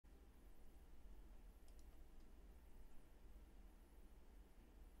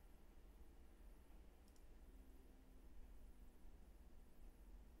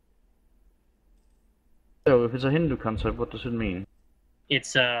So, if it's a Hindu concept, what does it mean?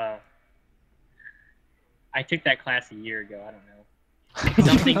 It's I took that class a year ago. I don't know. It's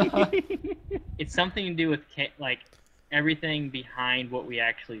something. It's something to do with like everything behind what we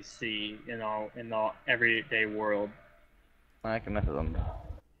actually see in the everyday world. I can never understand.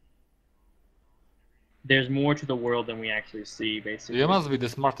 There's more to the world than we actually see, basically. You must be the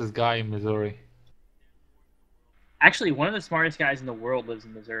smartest guy in Missouri. Actually, one of the smartest guys in the world lives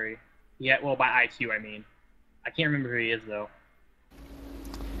in Missouri. Yeah, well, by IQ, I mean. I can't remember who he is, though.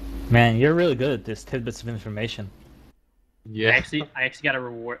 Man, you're really good at this tidbits of information. Yeah. I actually got a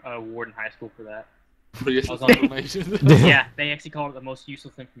award in high school for that. For useless information. Yeah, they actually called it the most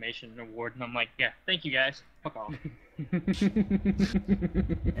useless information award, and I'm like, yeah, thank you guys. Fuck off.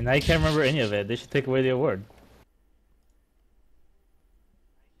 And I can't remember any of it. They should take away the award.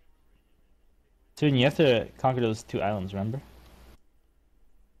 Soon you have to conquer those 2 islands, remember?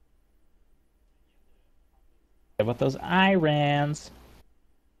 About those islands.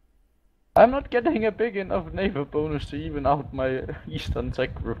 I'm not getting a big enough naval bonus to even out my Eastern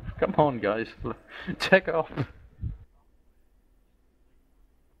tech group. Come on, guys. Tech off.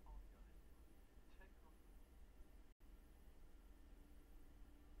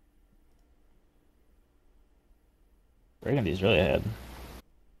 Burgundy's really ahead.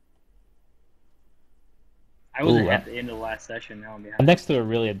 I was at the end of the last session. Now I'm behind. I'm next to a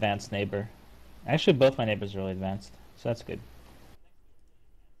really advanced neighbor. Actually, both my neighbors are really advanced, so that's good.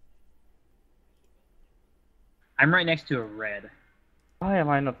 I'm right next to a red. Why am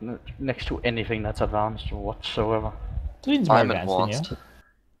I not next to anything that's advanced whatsoever? Sweden's more I'm advanced than advanced. you.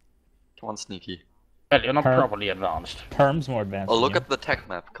 Come on, sneaky. Well, you're not properly advanced. Perm's more advanced Oh, than look you. at the tech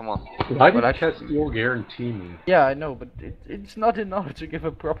map. Come on. Why did Castile guarantee me? Yeah, I know, but it's not enough to give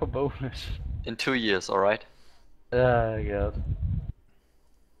a proper bonus. In 2 years, alright? God.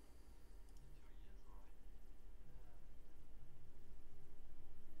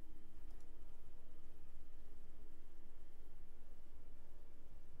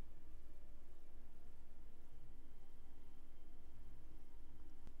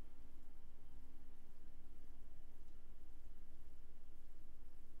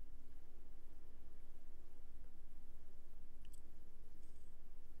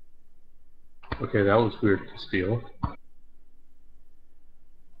 Okay, that was weird to steal.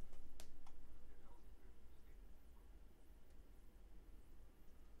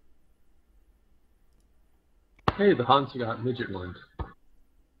 Hey, the Hansa got midget one.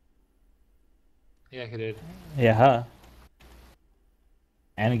 Yeah, he did. Yeah, huh?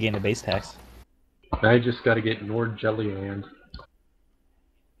 And again, the base tax. Now I just gotta get Nord Jellyland.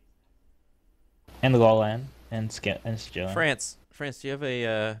 And the Lawland. And Skilland. France, do you have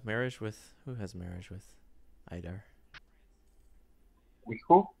a marriage with... Who has marriage with Idar?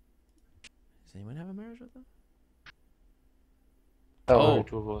 Who? Does anyone have a marriage with them? Oh,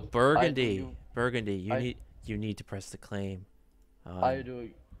 Burgundy. Burgundy, you need to press the claim. I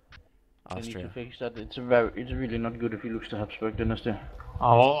do. I need Austria. to fix that. It's really not good if you lose the Habsburg dynasty.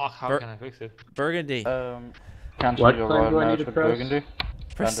 Oh, well, how can I fix it? Burgundy. Cancel What your claim royal do I need marriage to with press? Burgundy,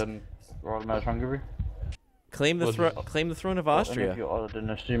 Press- and then royal marriage Hungary. Claim the throne of Or any Austria. of your other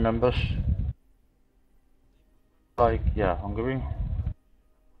dynasty members. Like, yeah, Hungary.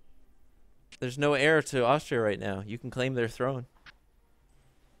 There's no heir to Austria right now. You can claim their throne.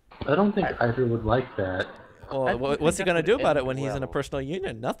 I don't think Idar would like that. Well, what's he gonna do about it when he's in a personal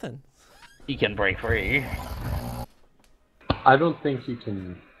union? Nothing. He can break free. I don't think you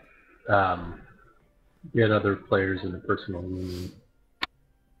can get other players in a personal union.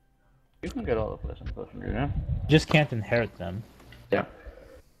 You can get all the players in personal union. Just can't inherit them. Yeah.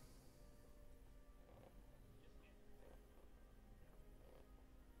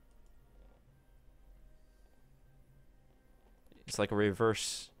 It's like a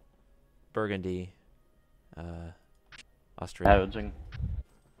reverse Burgundy, Austria. Housing.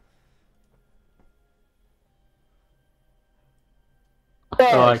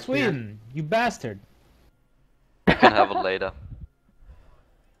 Oh, I Sweden! You bastard! You can have it later.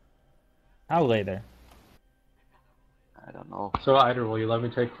 How later? I don't know. So Idar, will you let me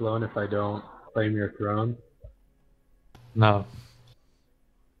take the loan if I don't claim your throne? No.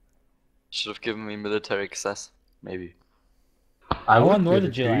 Should have given me military access. Maybe. I would want give Northern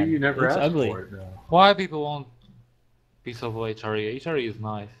it to you. Zealand. You never It's asked ugly. for it, though. Why people want piece of HRE? HRE is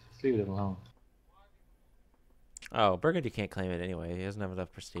nice. Just leave it alone. Oh, Burgundy can't claim it anyway. He doesn't have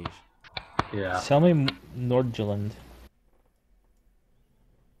enough prestige. Yeah. Sell me Nordjylland.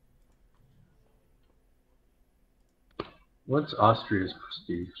 What's Austria's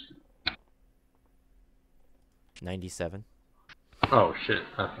prestige? 97. Oh shit,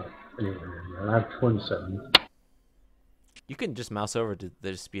 that's not anywhere near. I have 27. You can just mouse over to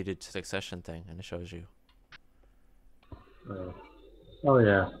the disputed succession thing, and it shows you. Oh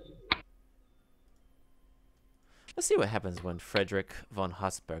yeah. Let's see what happens when Frederick von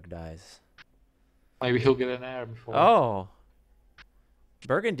Habsburg dies. Maybe he'll get an heir before. Oh,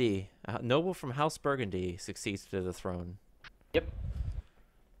 Burgundy, a noble from House Burgundy, succeeds to the throne. Yep.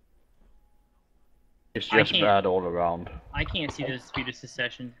 It's I just can't- bad all around. I can't see the disputed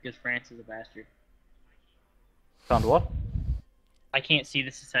secession because France is a bastard. Found what? I can't see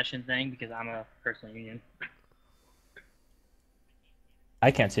the secession thing because I'm a personal union. I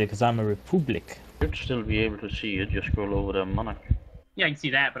can't see it because I'm a republic. You'd still be able to see it, just scroll over the monarch. Yeah, I can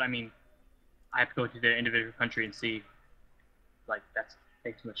see that, but I mean, I have to go to the individual country and see. Like, that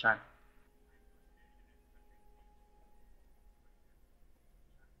takes too much time.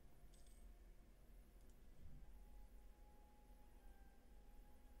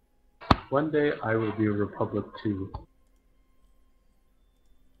 One day I will be a republic too.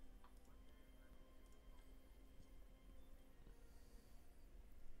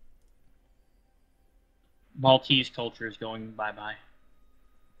 Maltese culture is going bye-bye.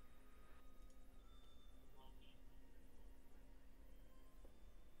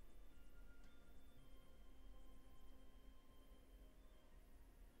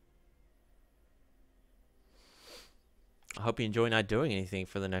 I hope you enjoy not doing anything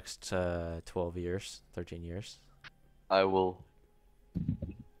for the next 12 years, 13 years. I will.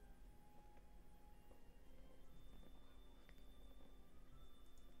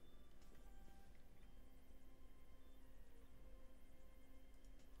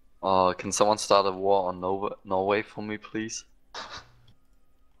 Can someone start a war on Norway for me, please?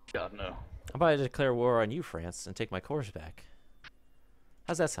 God no. How about I declare war on you, France, and take my cores back?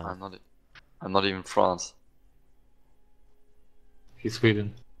 How's that sound? I'm not even France. He's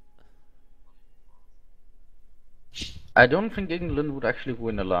Sweden. I don't think England would actually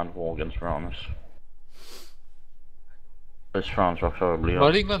win a land war against France. Because France are horribly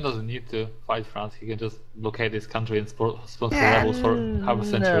But England doesn't need to fight France. He can just blockade this country and sponsor rebels for half a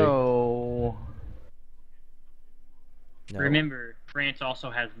century. No. No. Remember, France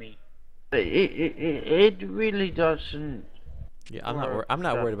also has me. It really doesn't. Yeah, I'm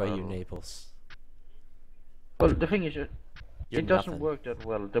not worried about you, Naples. Well, the thing is, You're it doesn't nothing. work that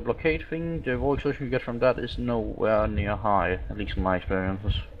well. The blockade thing, the voice you get from that is nowhere near high, at least in my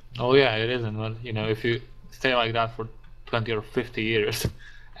experiences. Oh yeah, it isn't. Well, you know, if you stay like that for 20 or 50 years,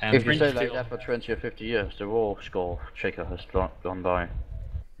 and If you stay like still- that for 20 or 50 years, the war score checker has gone by.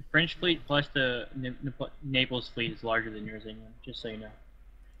 The French fleet plus the Naples fleet is larger than yours, England, just so you know.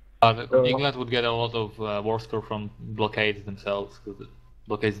 England would get a lot of war score from blockades themselves, because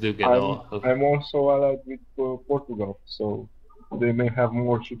blockades do get a lot of. I'm also allied with Portugal, so they may have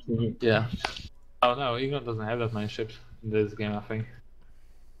more ships than you. Yeah. Oh no, England doesn't have that many ships in this game, I think.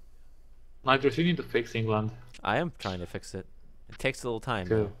 Nitrous, you need to fix England. I am trying to fix it. It takes a little time.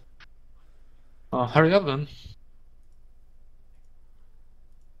 Cool. though. Oh, hurry up then.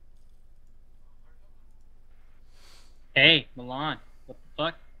 Hey, Milan, what the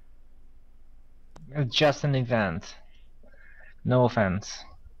fuck? It's just an event. No offense.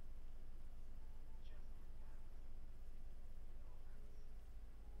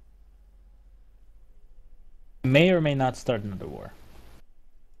 May or may not start another war.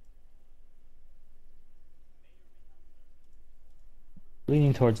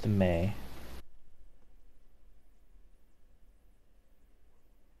 Leaning towards the May.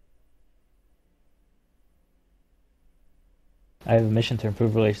 I have a mission to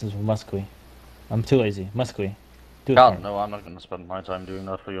improve relations with Muscovy. I'm too lazy. Muscovy. Do it for God, me. no, I'm not gonna spend my time doing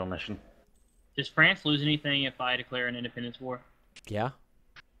that for your mission. Does France lose anything if I declare an independence war? Yeah.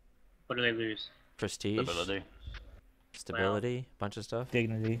 What do they lose? Prestige, Stability. stability, bunch of stuff.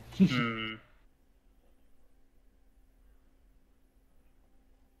 Dignity. Hmm.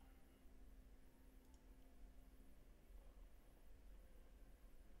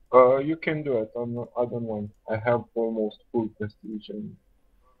 You can do it. I don't mind. I have almost full prestige and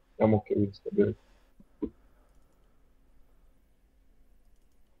I'm okay with stability.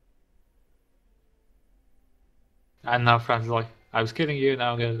 And now France is like, I was kidding you,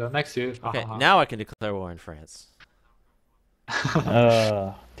 now I'm gonna go next to you. Okay, now I can declare war on France.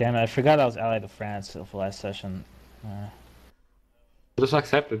 Damn it, I forgot I was allied to France for last session. Just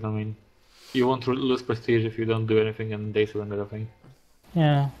accept it, I mean. You won't lose prestige if you don't do anything and they surrender, I think.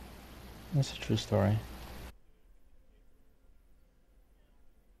 Yeah, that's a true story.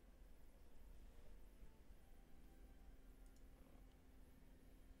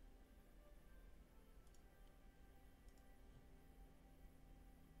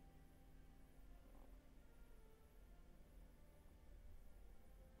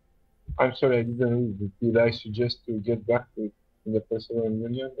 I'm sorry, I didn't read it. Did I suggest to get back to it in the personal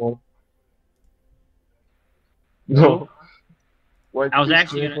union or? No. White I was fish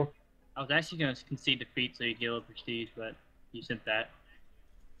actually flavor? gonna concede defeat so you get a little prestige, but you sent that.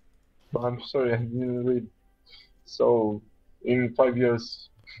 I'm sorry, I didn't read. So, in 5 years,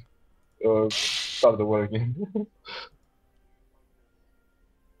 start the war again.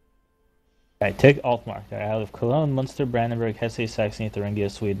 Alright, take Altmark. They're out of Cologne, Munster, Brandenburg, Hesse, Saxony, Thuringia,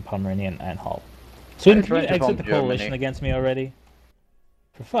 Sweden, Pomerania, and Anhalt. Sweden, can you trying to exit bomb the coalition Germany. against me already?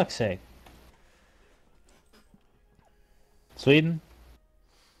 For fuck's sake. Sweden?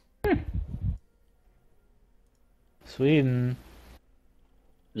 Sweden,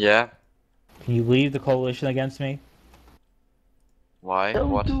 Yeah. can you leave the coalition against me? Why? Don't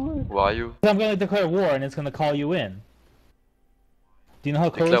What? do it. Why you? I'm going to declare war and it's going to call you in. Do you know how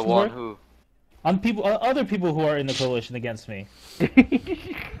Declare coalitions war on work? who? On people, other people who are in the coalition against me.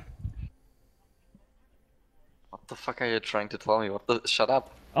 What the fuck are you trying to tell me? What the? Shut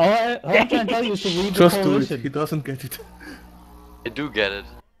up. All I'm trying to tell you is to leave the Just do it. coalition. He doesn't get it. I do get it.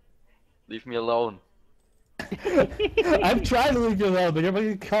 Leave me alone. I'm trying to leave you alone, but you're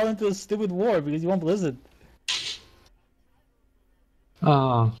going to call into a stupid war because you won't listen.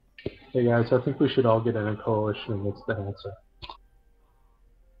 Hey guys, I think we should all get in a coalition against the answer.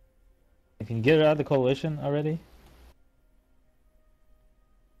 Can you get out of the coalition already?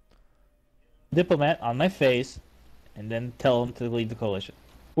 Diplomat on my face, and then tell him to leave the coalition.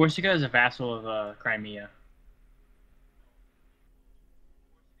 Corsica is a vassal of Crimea.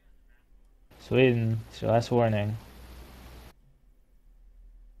 Sweden, it's your last warning.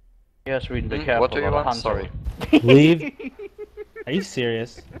 Yes, Sweden, be careful. What do you of a want? hunter. Sorry. Leave. Are you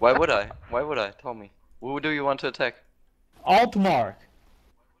serious? Why would I? Why would I? Tell me. Who do you want to attack? Altmark.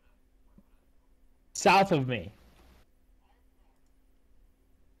 South of me.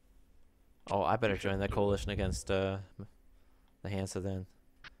 Oh, I better join that coalition against the Hansa then.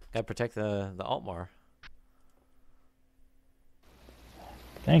 Gotta protect the Altmar.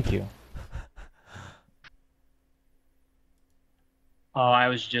 Thank you. Oh, I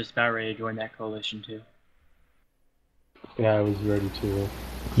was just about ready to join that coalition too. Yeah, I was ready to.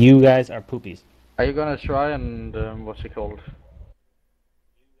 You guys are poopies. Are you gonna try and what's it called?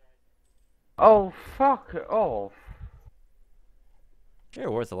 Oh fuck off! You're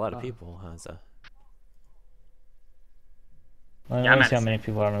worth a lot of people, Hansa. Let Yeah, me I'm see how at- many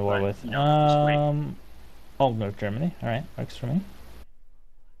people I'm in war Right, with. no, just wait. Oh, North Germany. Alright, works for me.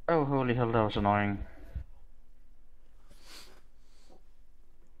 Oh holy hell, that was annoying.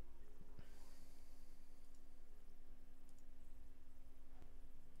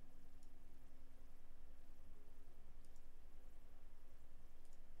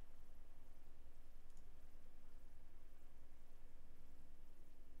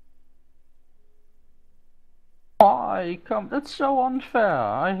 Why? Come, that's so unfair.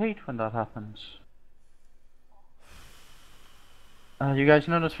 I hate when that happens. You guys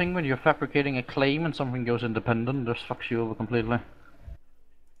know this thing when you're fabricating a claim and something goes independent, just fucks you over completely.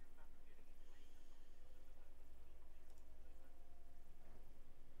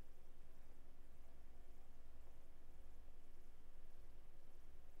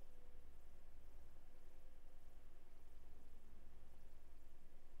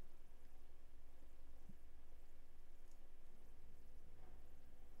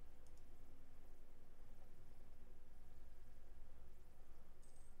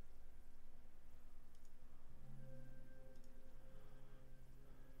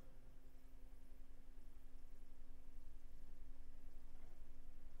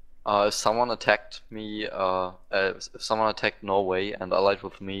 If someone attacked me, if someone attacked Norway and allied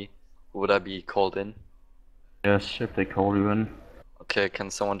with me, would I be called in? Yes, if they call you in. Okay, can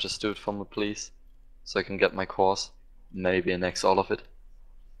someone just do it for me, please? So I can get my course. Maybe annex all of it.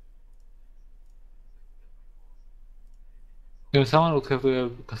 Yeah, someone would have a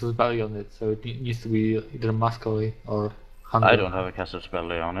casus belli on it, so it needs to be either Muscovy or Hungary. I don't have a casus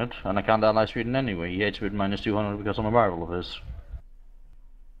belli on it, and I can't ally Sweden anyway. He hates with minus 200 because I'm a rival of his.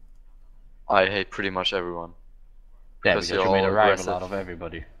 I hate pretty much everyone. Yeah, Because because you're you made a all rival aggressive. out of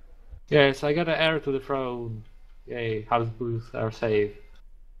everybody. Yes, I got an heir to the throne. Yay, Habsburgs are safe.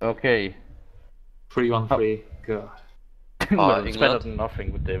 Okay. 313. God. Well, it's better England? than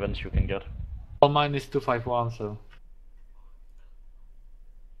nothing with the events you can get. Well, mine is 251, so